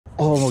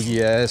Oh,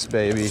 yes,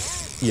 baby.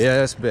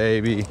 Yes,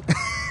 baby.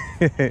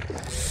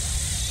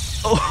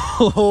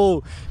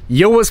 Oh,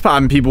 yo, what's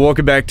poppin', people?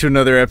 Welcome back to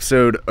another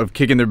episode of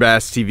Kicking Their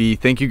Bass TV.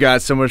 Thank you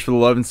guys so much for the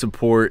love and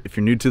support. If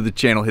you're new to the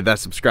channel, hit that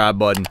subscribe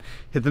button,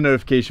 hit the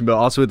notification bell,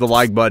 also hit the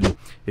like button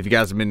if you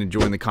guys have been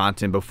enjoying the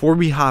content. Before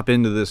we hop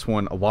into this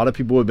one, a lot of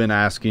people have been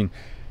asking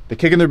the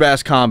Kicking Their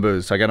Bass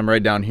combos. I got them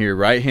right down here: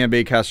 right hand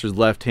bait casters,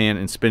 left hand,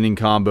 and spinning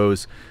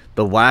combos.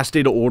 The last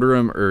day to order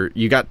them, or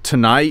you got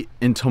tonight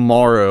and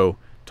tomorrow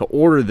to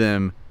order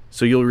them,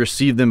 so you'll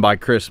receive them by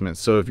Christmas.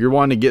 So if you're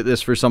wanting to get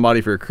this for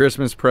somebody for a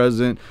Christmas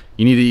present,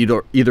 you need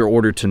to either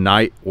order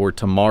tonight or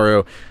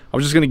tomorrow. I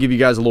was just going to give you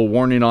guys a little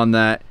warning on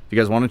that. If you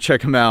guys want to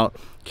check them out,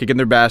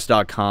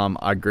 kickingtheirbass.com.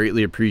 I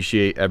greatly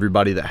appreciate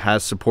everybody that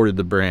has supported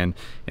the brand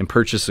and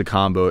purchased the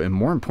combo, and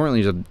more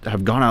importantly,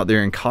 have gone out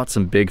there and caught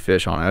some big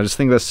fish on it. I just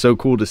think that's so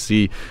cool to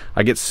see.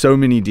 I get so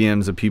many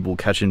DMs of people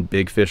catching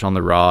big fish on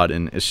the rod,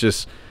 and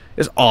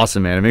it's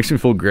awesome, man. It makes me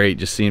feel great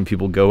just seeing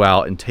people go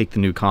out and take the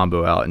new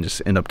combo out and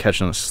just end up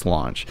catching a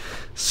slonch.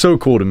 So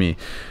cool to me.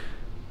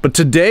 But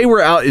today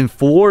we're out in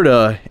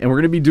Florida and we're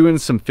going to be doing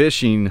some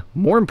fishing.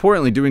 More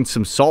importantly, doing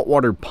some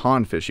saltwater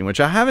pond fishing,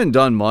 which I haven't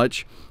done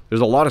much.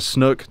 There's a lot of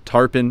snook,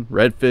 tarpon,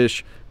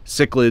 redfish,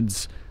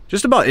 cichlids,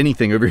 just about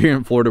anything over here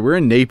in Florida. We're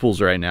in Naples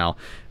right now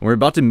and we're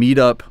about to meet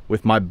up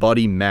with my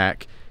buddy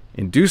Mac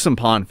and do some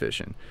pond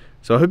fishing.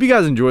 So I hope you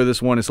guys enjoy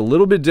this one. It's a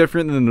little bit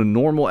different than the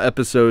normal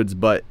episodes,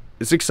 but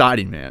it's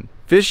exciting, man.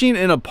 Fishing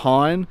in a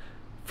pond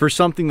for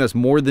something that's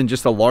more than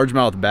just a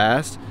largemouth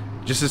bass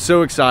just is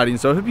so exciting.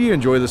 So I hope you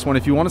enjoy this one.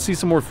 If you want to see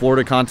some more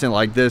Florida content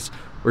like this,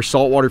 or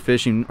saltwater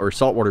fishing, or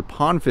saltwater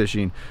pond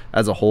fishing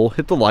as a whole,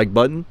 hit the like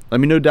button.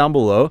 Let me know down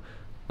below.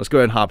 Let's go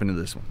ahead and hop into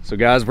this one. So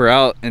guys, we're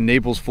out in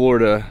Naples,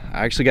 Florida.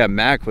 I actually got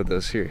Mac with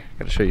us here.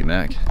 Gotta show you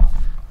Mac.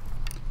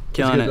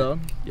 Killing it.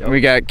 Yep.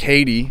 We got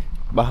Cody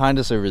behind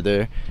us over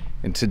there.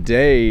 And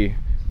today,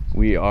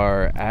 we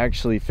are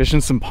actually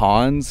fishing some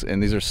ponds,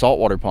 and these are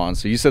saltwater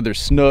ponds. So you said there's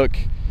snook,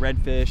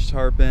 redfish,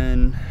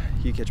 tarpon.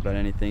 You catch about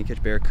anything. You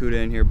catch barracuda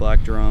in here,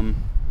 black drum.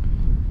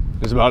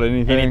 Just about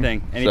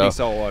anything. Anything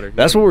saltwater.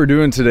 That's what we're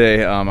doing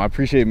today. I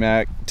appreciate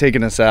Mac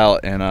taking us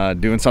out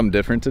and doing something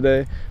different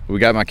today. We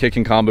got my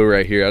kicking combo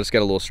right here. I just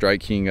got a little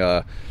Strike King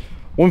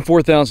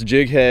 1/4 ounce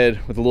jig head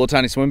with a little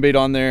tiny swim bait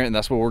on there, and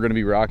that's what we're going to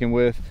be rocking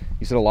with.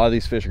 You said a lot of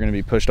these fish are going to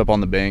be pushed up on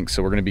the bank,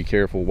 so we're going to be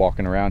careful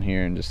walking around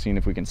here and just seeing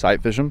if we can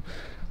sight fish them.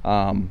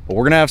 But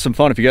we're gonna have some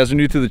fun. If you guys are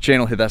new to the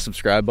channel, hit that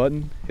subscribe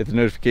button, hit the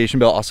notification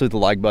bell, also hit the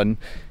like button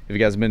if you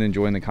guys have been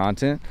enjoying the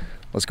content.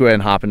 Let's go ahead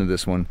and hop into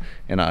this one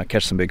and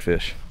catch some big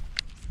fish.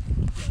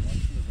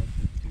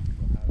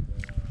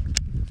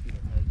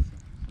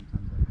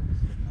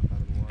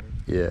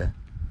 Yeah.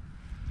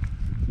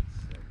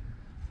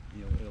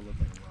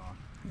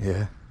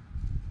 Yeah.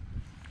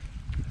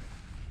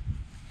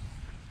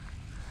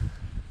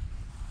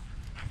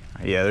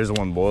 Yeah, there's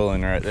one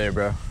boiling right there,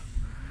 bro.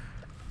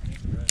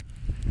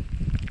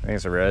 I think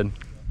it's a red.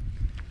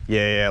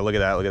 Yeah, look at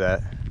that, look at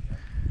that.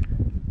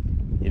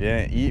 You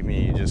didn't eat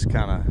me, you just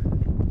kind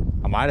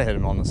of, I might have hit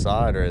him on the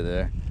side right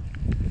there.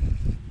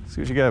 See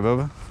what you got,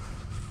 Bubba.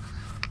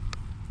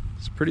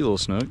 It's a pretty little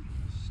snook.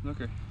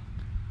 Snooker.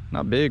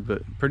 Not big,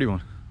 but pretty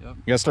one. Yep.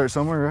 You gotta start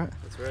somewhere, right?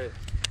 That's right.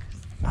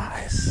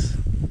 Nice.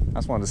 I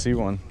just wanted to see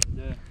one.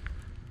 Yeah.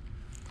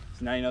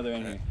 So now you know they're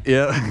in here.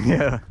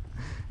 Yeah.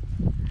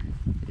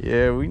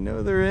 Yeah, we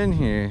know they're in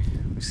here.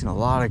 We've seen a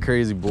lot of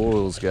crazy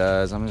boils,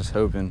 guys. I'm just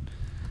hoping.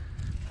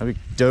 That'd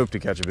be dope to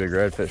catch a big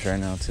redfish right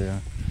now, too.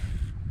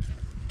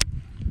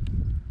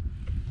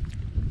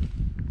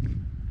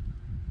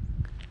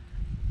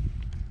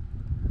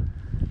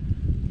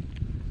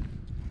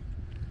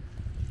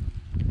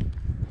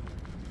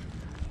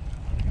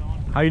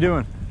 How you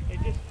doing? Hey,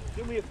 just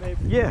do me a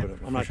favor. Yeah.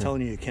 I'm not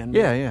telling you can.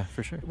 Yeah,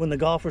 for sure. When the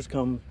golfers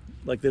come,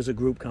 like there's a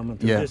group coming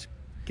through, Yeah. just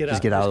get out.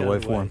 Just get out of the way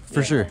for them.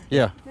 For sure.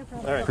 Yeah.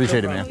 All right.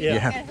 Appreciate it, man.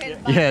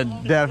 Yeah,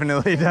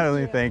 definitely.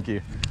 Thank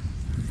you.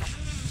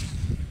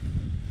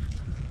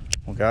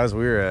 Well, guys,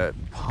 we're at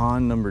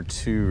pond number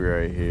 2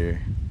 right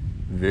here.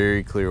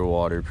 Very clear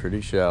water,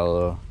 pretty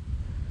shallow.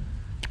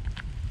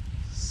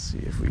 Let's see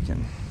if we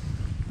can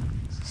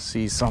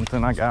see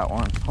something. I got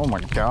one. Oh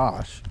my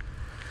gosh.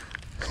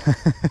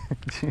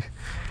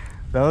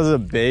 That was a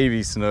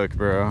baby snook,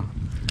 bro.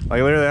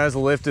 Like literally I just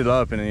lifted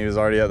up and he was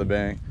already at the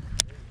bank.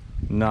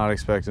 Not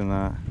expecting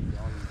that.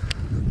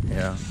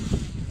 Yeah.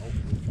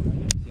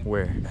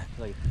 Where?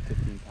 Like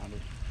 15 pounder.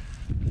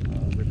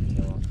 River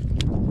tail off.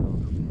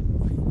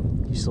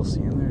 You still see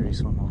him there, or do you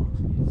swim off?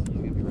 He's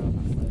gonna be right on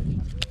that ledge.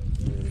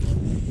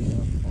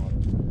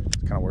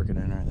 Kind of working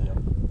in right there.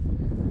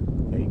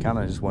 Yeah, he kind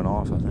of just went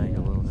off, I think,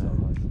 a little bit.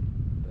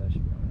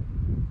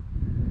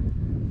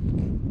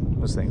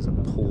 This thing's a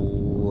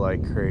pull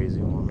like crazy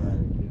one.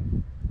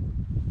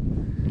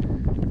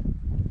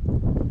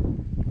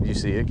 Did you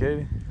see it,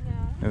 Katie?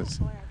 Yeah,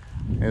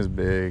 it was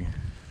big.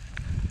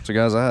 So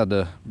guys, I had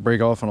to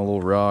break off on a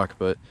little rock,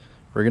 but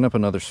rigging up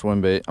another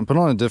swim bait. I'm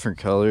putting on a different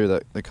color.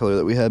 The color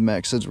that we had,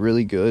 Max said's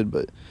really good,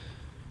 but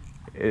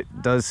it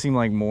does seem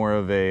like more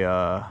of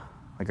a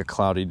like a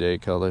cloudy day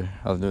color,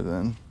 other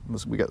than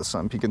we got the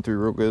sun peeking through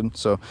real good.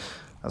 So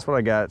that's what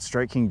I got.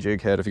 Strike King jig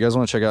head. If you guys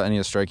want to check out any of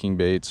the Strike King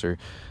baits or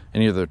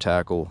any of their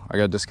tackle, I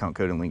got a discount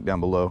code and link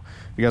down below.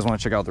 If you guys want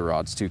to check out the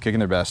rods too,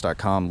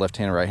 kickingtheirbass.com,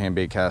 left-hand and right-hand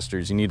bait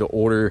casters. You need to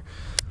order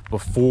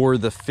before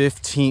the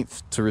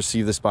 15th to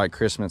receive this by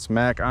Christmas.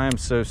 Mac, I am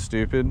so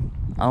stupid.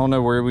 I don't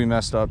know where we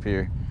messed up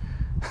here.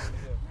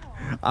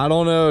 I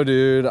don't know,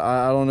 dude.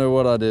 I don't know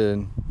what I did.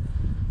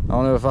 I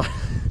don't know if I...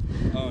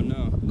 Oh,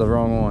 no. The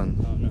wrong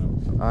one. Oh, no.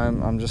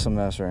 I'm just a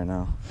mess right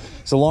now.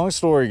 So long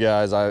story,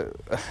 guys. I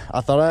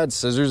thought I had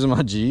scissors in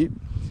my Jeep,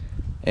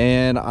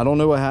 and I don't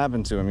know what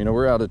happened to them. You know,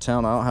 we're out of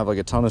town. I don't have like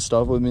a ton of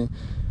stuff with me.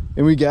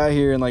 And we got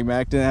here and like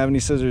Mac didn't have any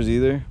scissors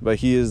either, but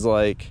he is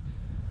like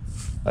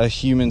a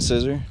human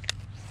scissor.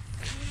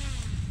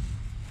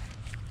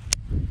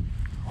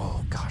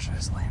 Oh gosh, I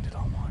just landed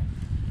on one.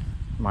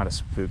 Might have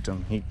spooked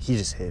him. He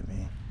just hit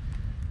me.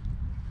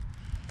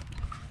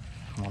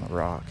 I'm on a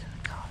rock.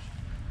 Gosh.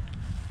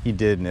 He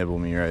did nibble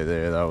me right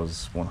there. That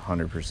was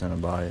 100% a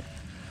bite.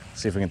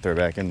 See if we can throw it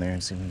back in there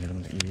and see if we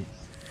can get him to eat.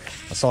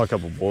 I saw a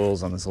couple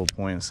boils on this little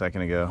point a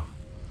second ago.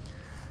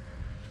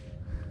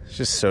 It's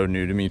just so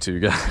new to me too,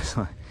 guys.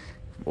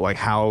 Like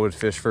how I would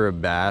fish for a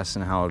bass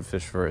and how I would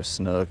fish for a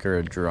snook or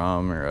a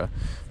drum or a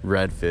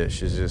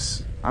redfish is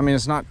just, I mean,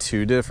 it's not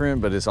too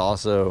different, but it's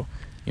also,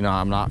 you know,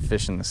 I'm not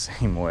fishing the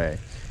same way.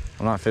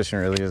 I'm not fishing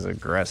really as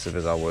aggressive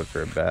as I would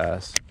for a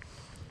bass.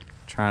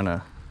 Trying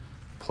to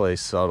play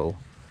subtle.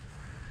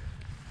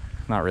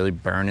 Not really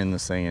burning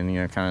this thing and, you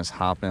know, kind of just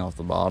hopping off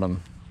the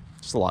bottom.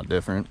 It's a lot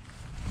different.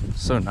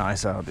 So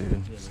nice out,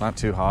 dude. It's not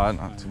too hot,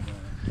 not too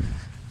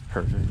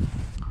perfect.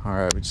 All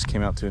right, we just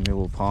came out to a new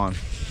little pond.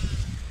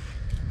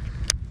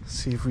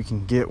 See if we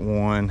can get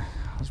one.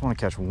 I just want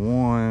to catch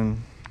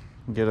one,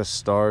 get us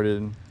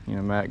started. You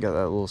know, Matt got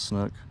that little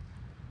snook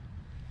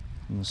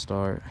from the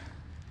start.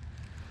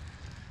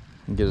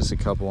 And get us a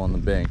couple on the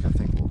bank. I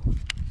think we'll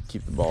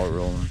keep the ball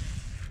rolling.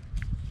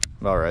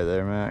 About right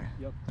there, Matt.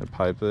 Yep. That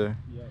pipe there.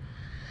 Yep.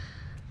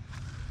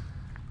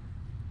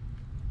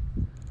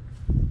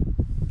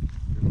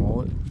 Your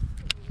mullet.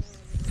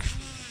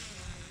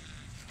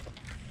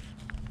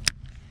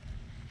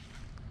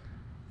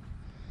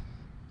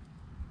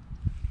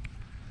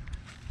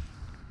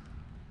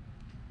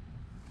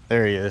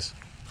 There he is.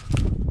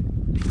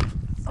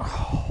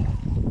 Oh,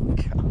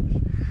 gosh.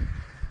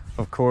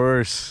 Of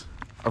course.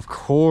 Of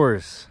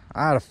course.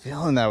 I had a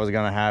feeling that was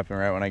going to happen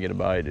right when I get a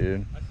bite,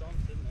 dude. I saw him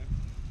sitting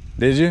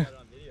there. Did you? I had it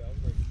on video. I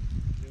was like,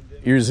 zoomed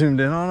in. You were zoomed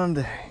in on him?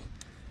 Dang.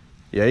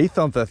 Yeah, he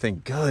thumped that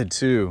thing good,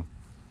 too.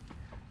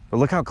 But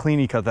look how clean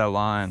he cut that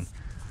line.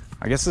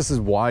 I guess this is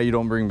why you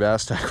don't bring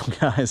bass tackle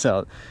guys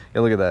out. Yeah,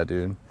 look at that,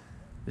 dude.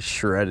 Just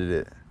shredded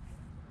it.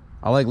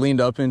 I like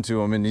leaned up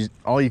into him, and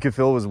all you could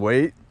feel was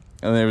weight.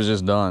 And then it was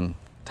just done.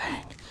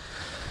 Dang.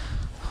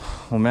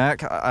 Well,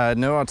 Mac, I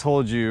know I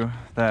told you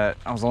that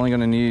I was only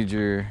gonna need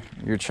your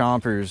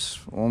chompers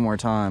one more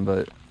time,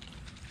 but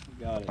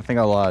Got it. I think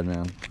I lied,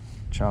 man.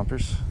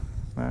 Chompers,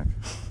 Mac?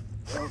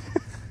 Here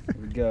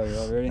we go. You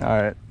all ready?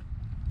 All right.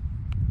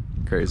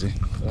 Crazy,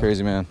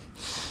 crazy, man.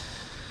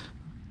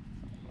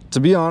 To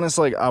be honest,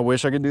 like, I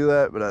wish I could do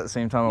that, but at the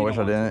same time, I wish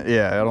I didn't.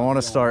 Yeah, I don't want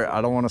to start. I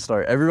don't want to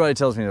start. Everybody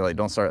tells me, like,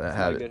 don't start that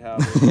habit. Not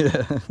a good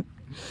habit. Yeah.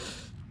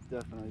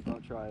 Definitely.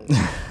 Don't try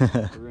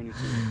it. Ruin your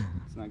food.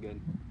 It's not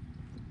good.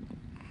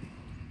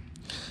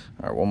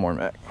 All right, one more,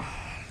 Mac.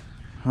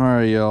 All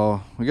right,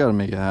 y'all. We got to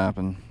make it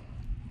happen.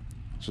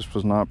 Just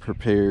was not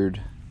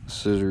prepared.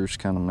 Scissors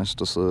kind of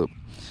messed us up.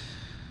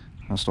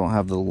 I just don't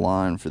have the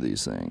line for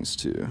these things,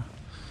 too.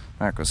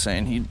 Mac was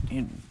saying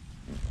he'd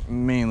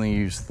mainly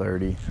use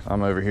 30.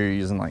 I'm over here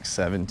using like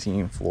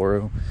 17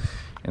 fluoro.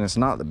 And it's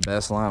not the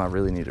best line. I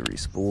really need to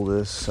re-spool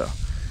this, so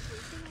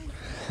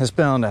it's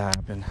bound to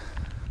happen.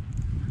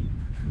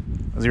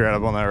 Was he right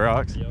up on that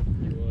rock? Yep,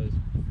 he was.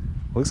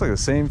 Looks like the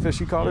same fish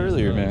you caught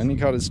earlier, man. He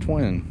caught his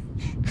twin.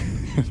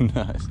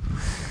 Nice.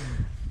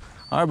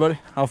 All right, buddy.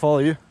 I'll follow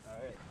you. All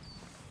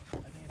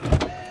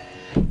right.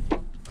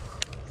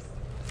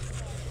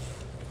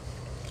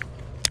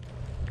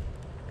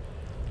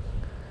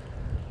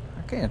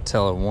 I can't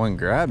tell if one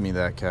grabbed me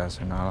that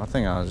cast or not. I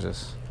think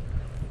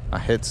I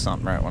hit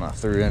something right when I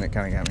threw in. It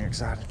kind of got me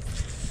excited.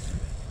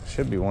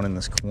 Should be one in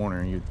this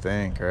corner, you'd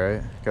think,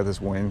 right? Got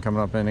this wind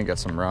coming up in it, got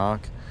some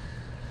rock.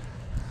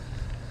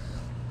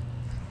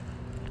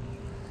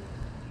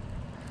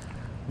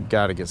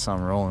 Got to get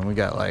something rolling. We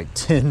got like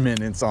 10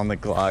 minutes on the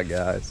clock,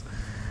 guys.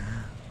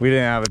 We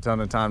didn't have a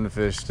ton of time to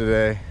fish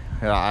today.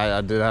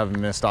 I did have a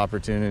missed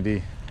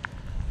opportunity.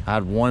 I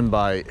had one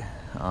bite.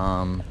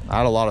 I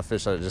had a lot of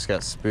fish that just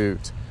got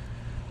spooked.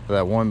 But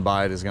that one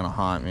bite is gonna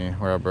haunt me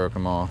where I broke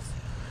him off.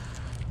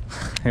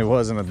 It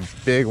wasn't a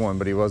big one,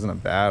 but he wasn't a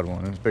bad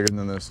one. It's bigger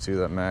than those two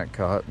that Matt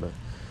caught, but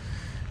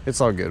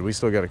it's all good. We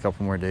still got a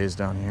couple more days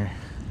down here.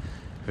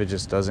 If it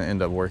just doesn't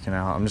end up working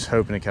out, I'm just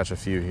hoping to catch a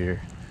few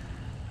here.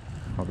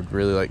 I would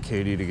really like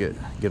Cody to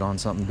get on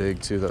something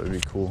big too. That would be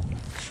cool.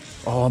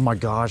 Oh my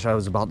gosh, I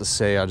was about to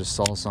say I just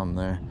saw something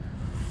there.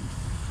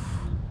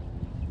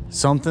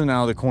 Something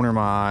out of the corner of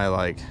my eye,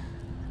 like,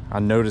 I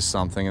noticed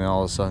something and then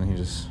all of a sudden he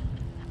just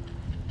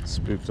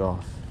spooked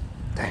off.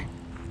 Dang.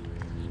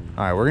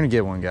 All right, we're gonna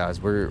get one, guys.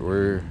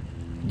 We're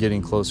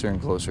getting closer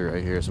and closer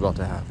right here. It's about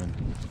to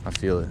happen. I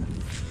feel it.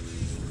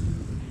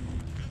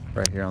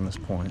 Right here on this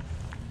point.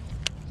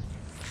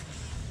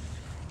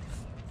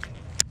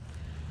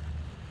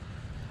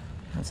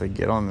 I'd say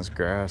get on this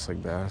grass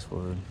like bass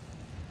would.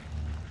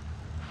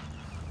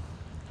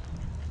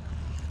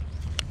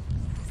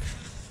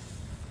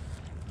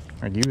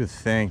 Like you would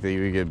think that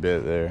you would get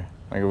bit there.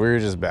 Like if we were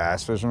just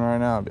bass fishing right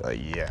now, I'd be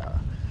like, yeah,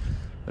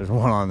 there's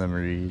one on them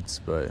reeds.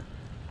 But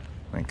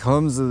when it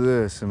comes to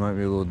this, it might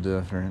be a little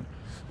different.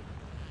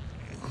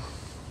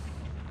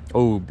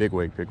 Oh, big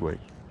wake, big wake.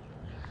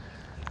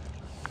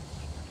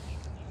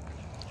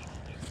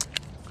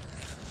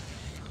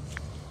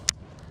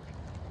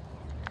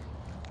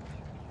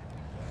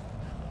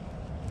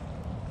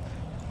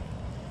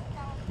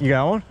 You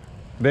got one?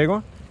 Big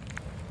one?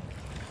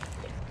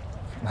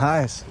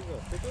 Nice.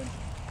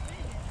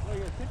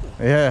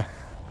 Yeah.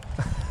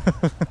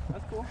 That's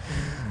cool.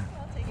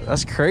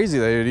 That's crazy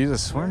that you'd use a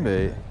swim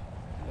bait.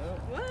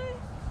 What?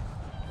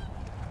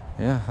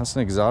 Yeah, that's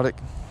an exotic.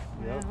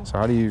 Yep. So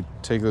how do you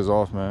take those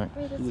off, Mac?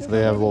 Wait, Do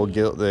they have little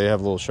gill? They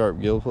have little sharp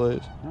gill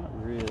plates.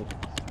 Not really.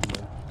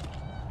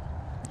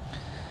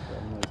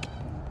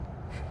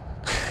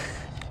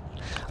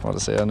 I want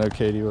to say I know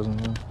Katie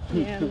wasn't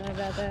here. Yeah, I don't know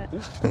about that.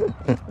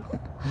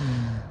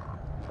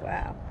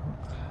 Wow.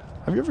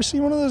 Have you ever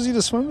seen one of those eat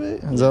a swim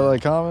bait? Is that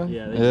like common?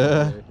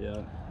 Yeah. Yeah.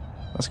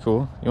 That's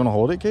cool. You want to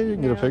hold it, Katie? You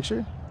can get a No.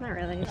 picture. Not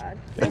really. God.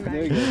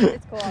 There you go.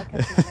 It's cool. I'll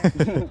catch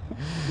another.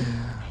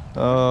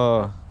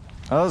 Oh,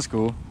 that was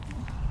cool.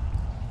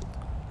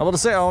 I'm about to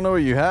say I don't know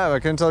what you have. I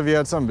couldn't tell if you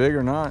had something big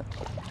or not.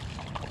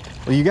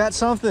 Well, you got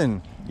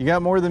something. You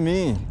got more than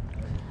me.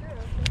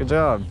 Good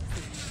job.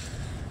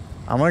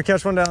 I'm gonna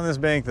catch one down this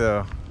bank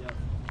though. Yep.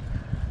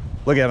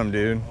 Look at him,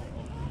 dude.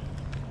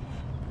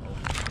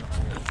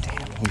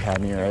 Damn, he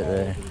had me right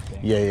there.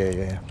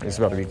 Yeah. It's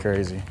about to be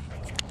crazy.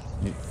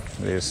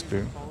 They just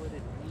spook.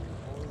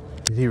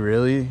 Did he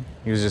really?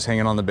 He was just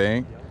hanging on the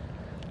bank?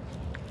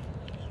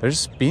 They're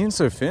just being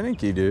so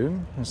finicky,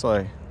 dude. It's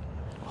like,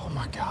 oh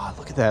my God,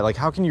 look at that. Like,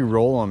 how can you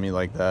roll on me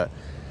like that?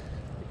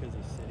 Because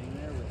he's sitting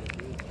there with the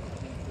dude.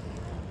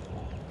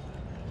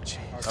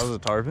 Jeez. That was a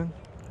tarpon?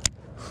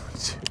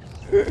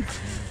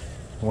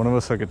 One of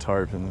us took a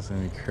tarpon. This is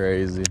gonna be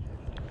crazy.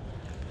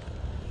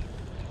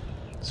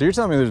 So you're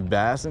telling me there's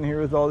bass in here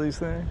with all these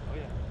things? Oh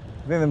yeah.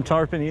 You think them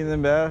tarpon eating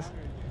them bass?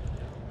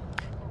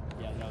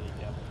 Yeah, no, they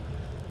definitely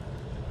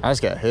I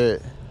just got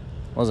hit.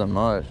 Wasn't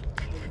much. do.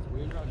 It's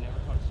weird, bro. I've never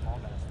caught a small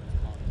bass in this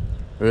pond.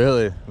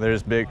 Really? They're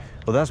just big.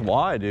 Well, that's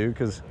why, dude,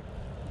 because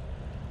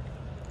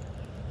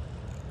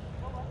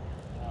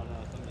I don't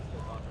know. Somebody's still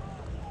talking.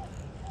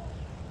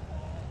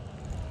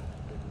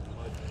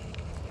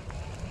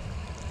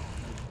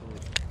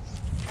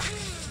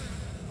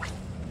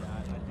 Yeah,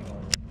 I think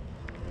I'll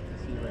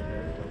see right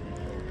there.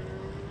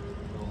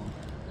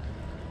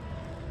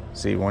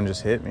 see, one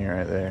just hit me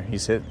right there. He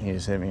just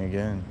hit me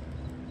again.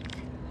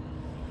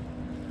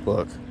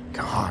 Look,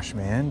 gosh,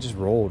 man, just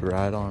rolled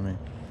right on me.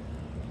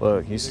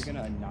 Look, He's he's either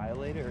gonna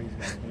annihilate it or he's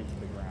gonna finish to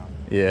the ground.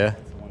 yeah.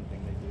 That's the one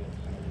thing they do.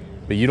 It's kind of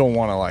weird. But you don't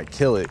want to like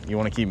kill it. You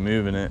want to keep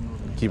moving it,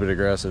 keep it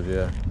aggressive.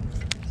 Yeah.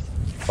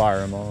 Fire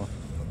them off.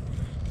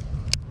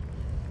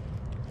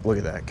 Look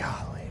at that,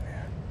 golly,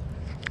 man.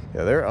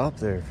 Yeah, they're up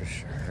there for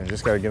sure. I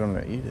just gotta get them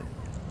to eat it.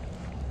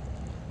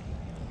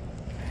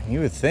 You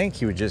would think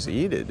he would just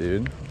eat it,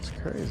 dude. It's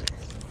crazy.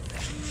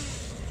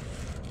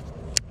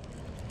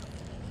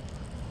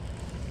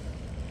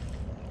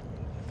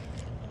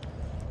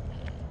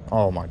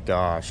 Oh my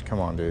gosh, come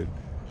on, dude.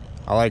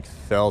 I like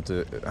felt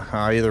it.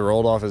 I either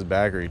rolled off his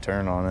back or he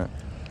turned on it.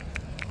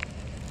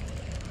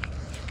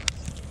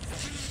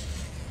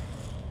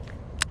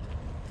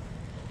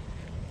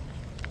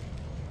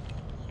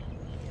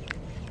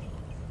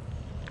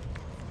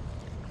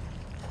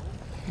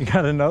 You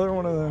got another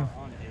one of them?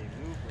 On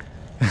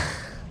a mover.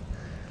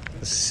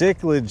 The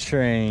cichlid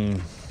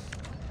train.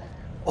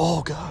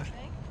 Oh God.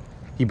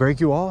 He break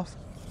you off?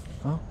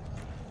 Oh.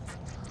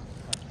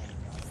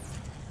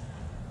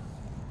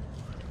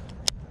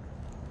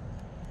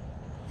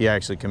 He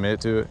actually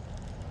committed to it.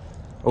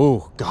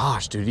 Oh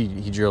gosh, dude,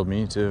 he drilled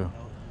me too.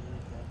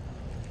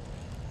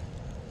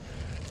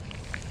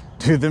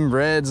 Dude, them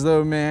reds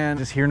though, man.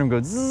 Just hearing them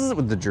go zzz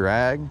with the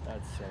drag.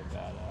 That's so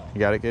badass. You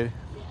got it, kid?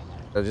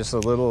 Just a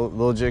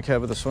little jig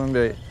head with a swim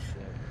bait.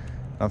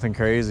 Nothing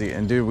crazy.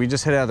 And dude, we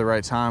just hit it at the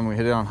right time. We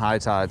hit it on high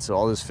tide, so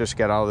all those fish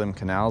got out of them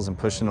canals and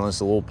pushed into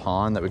this little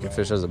pond that we could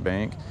fish as a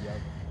bank. Yep.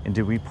 And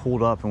dude, we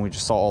pulled up and we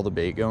just saw all the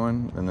bait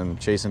going and then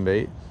chasing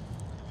bait.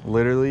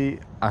 Literally,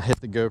 I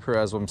hit the GoPro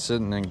as I'm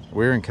sitting in,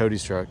 we're in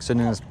Cody's truck,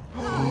 sitting in this.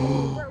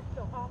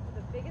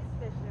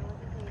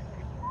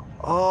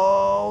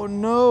 Oh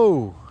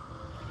no!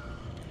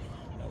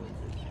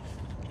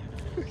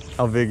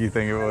 How big you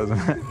think it was?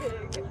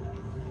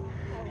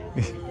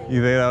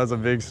 You think that was a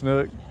big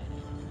snook?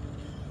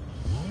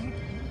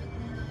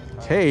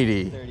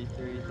 Katie,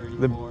 33, 34.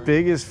 the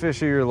biggest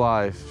fish of your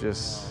life,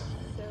 just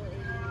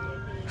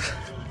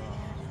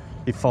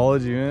He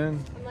followed you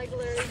in? I'm like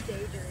literally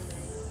daydreaming.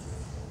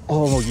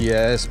 Oh,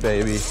 yes,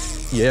 baby.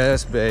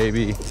 Yes,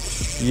 baby.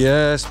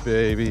 Yes,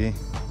 baby.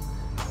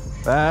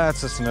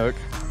 That's a snook.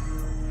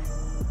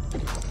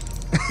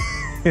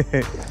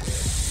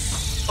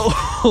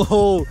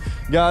 Oh,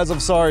 guys, I'm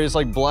sorry. It's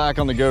like black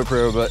on the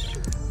GoPro, but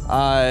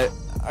I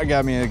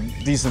got me a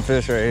decent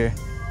fish right here.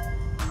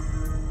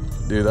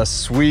 Dude, that's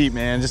sweet,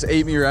 man. Just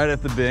ate me right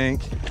at the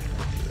bank.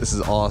 This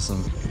is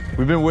awesome.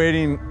 We've been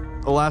waiting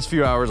the last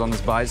few hours on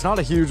this bite. It's not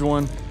a huge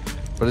one,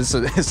 but it's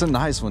a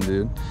nice one,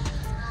 dude.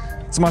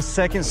 It's my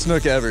second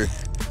snook ever.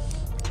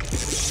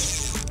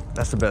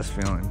 That's the best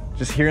feeling.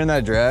 Just hearing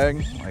that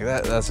drag, like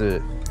that's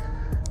it.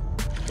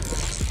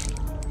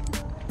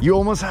 You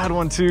almost had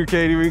one too,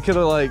 Katie. We could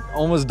have like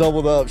almost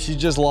doubled up. She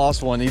just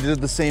lost one. He did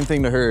the same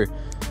thing to her.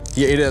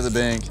 He ate it at the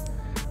bank.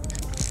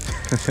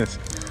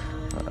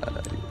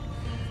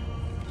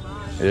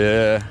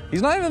 Yeah,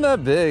 he's not even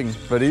that big,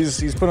 but he's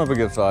putting up a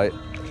good fight.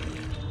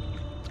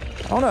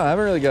 I don't know, I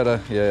haven't really got a,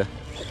 yeah.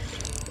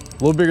 A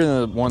little bigger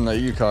than the one that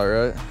you caught,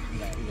 right?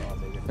 Yeah, he's a lot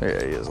bigger.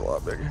 Yeah, he is a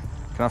lot bigger.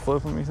 Can I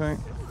flip him, you think?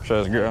 Should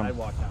I just grab I'd him?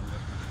 walk down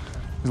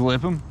Just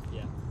lip him? there.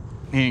 Yeah.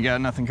 He ain't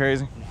got nothing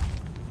crazy?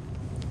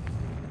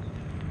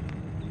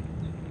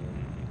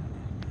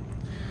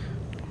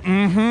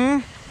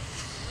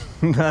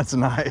 Mm-hmm. That's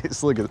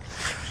nice. Look at it.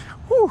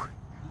 Whew.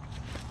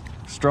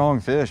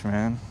 Strong fish,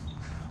 man.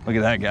 Look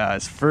at that,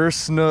 guys.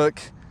 First snook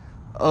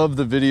of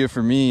the video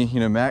for me. You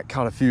know, Matt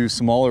caught a few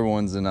smaller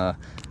ones, and that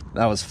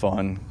was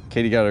fun.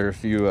 Katie got her a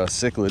few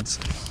cichlids.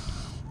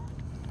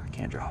 I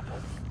can't drop it.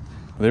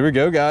 There we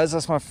go, guys.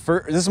 That's my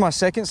first. This is my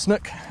second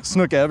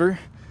snook ever.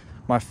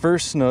 My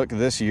first snook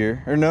this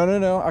year. Or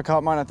no. I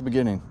caught mine at the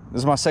beginning.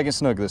 This is my second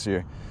snook this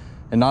year,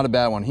 and not a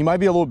bad one. He might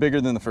be a little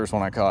bigger than the first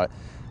one I caught.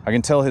 I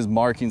can tell his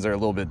markings are a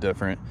little bit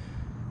different.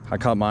 I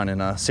caught mine in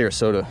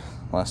Sarasota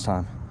last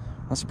time.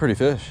 That's a pretty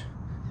fish.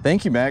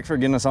 Thank you, Mac, for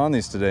getting us on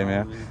these today,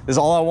 man. This is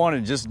all I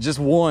wanted, just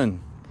one.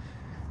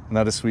 And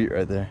that is sweet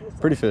right there.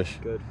 Pretty fish.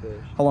 Good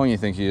fish. How long do you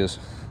think he is?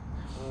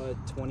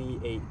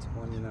 28,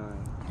 29.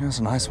 Yeah, that's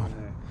a nice one.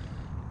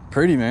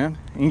 Pretty, man.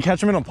 You can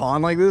catch him in a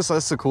pond like this.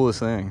 That's the coolest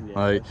thing. Yeah,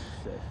 Like,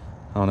 that's sick.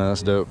 I don't know,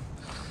 that's dope.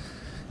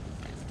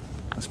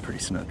 That's pretty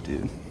snook,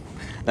 dude.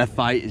 That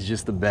fight is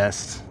just the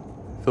best.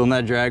 Feeling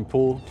that drag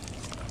pull,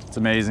 it's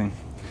amazing.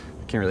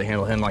 Can't really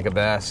handle him like a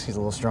bass. He's a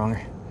little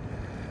stronger.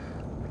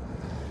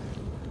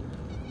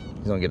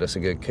 He's gonna get us a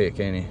good kick,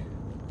 ain't he?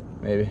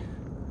 Maybe.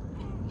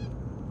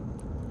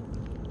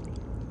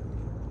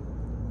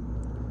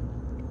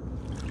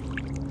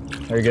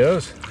 There he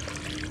goes.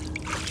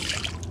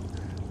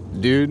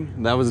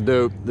 Dude, that was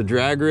dope. The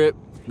drag rip,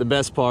 the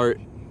best part.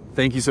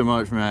 Thank you so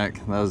much,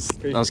 Mac. That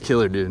was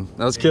killer, dude.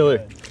 That was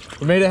killer.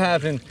 We made it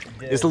happen.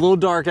 It's a little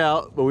dark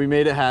out, but we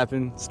made it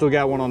happen. Still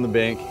got one on the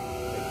bank,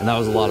 and that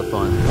was a lot of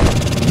fun.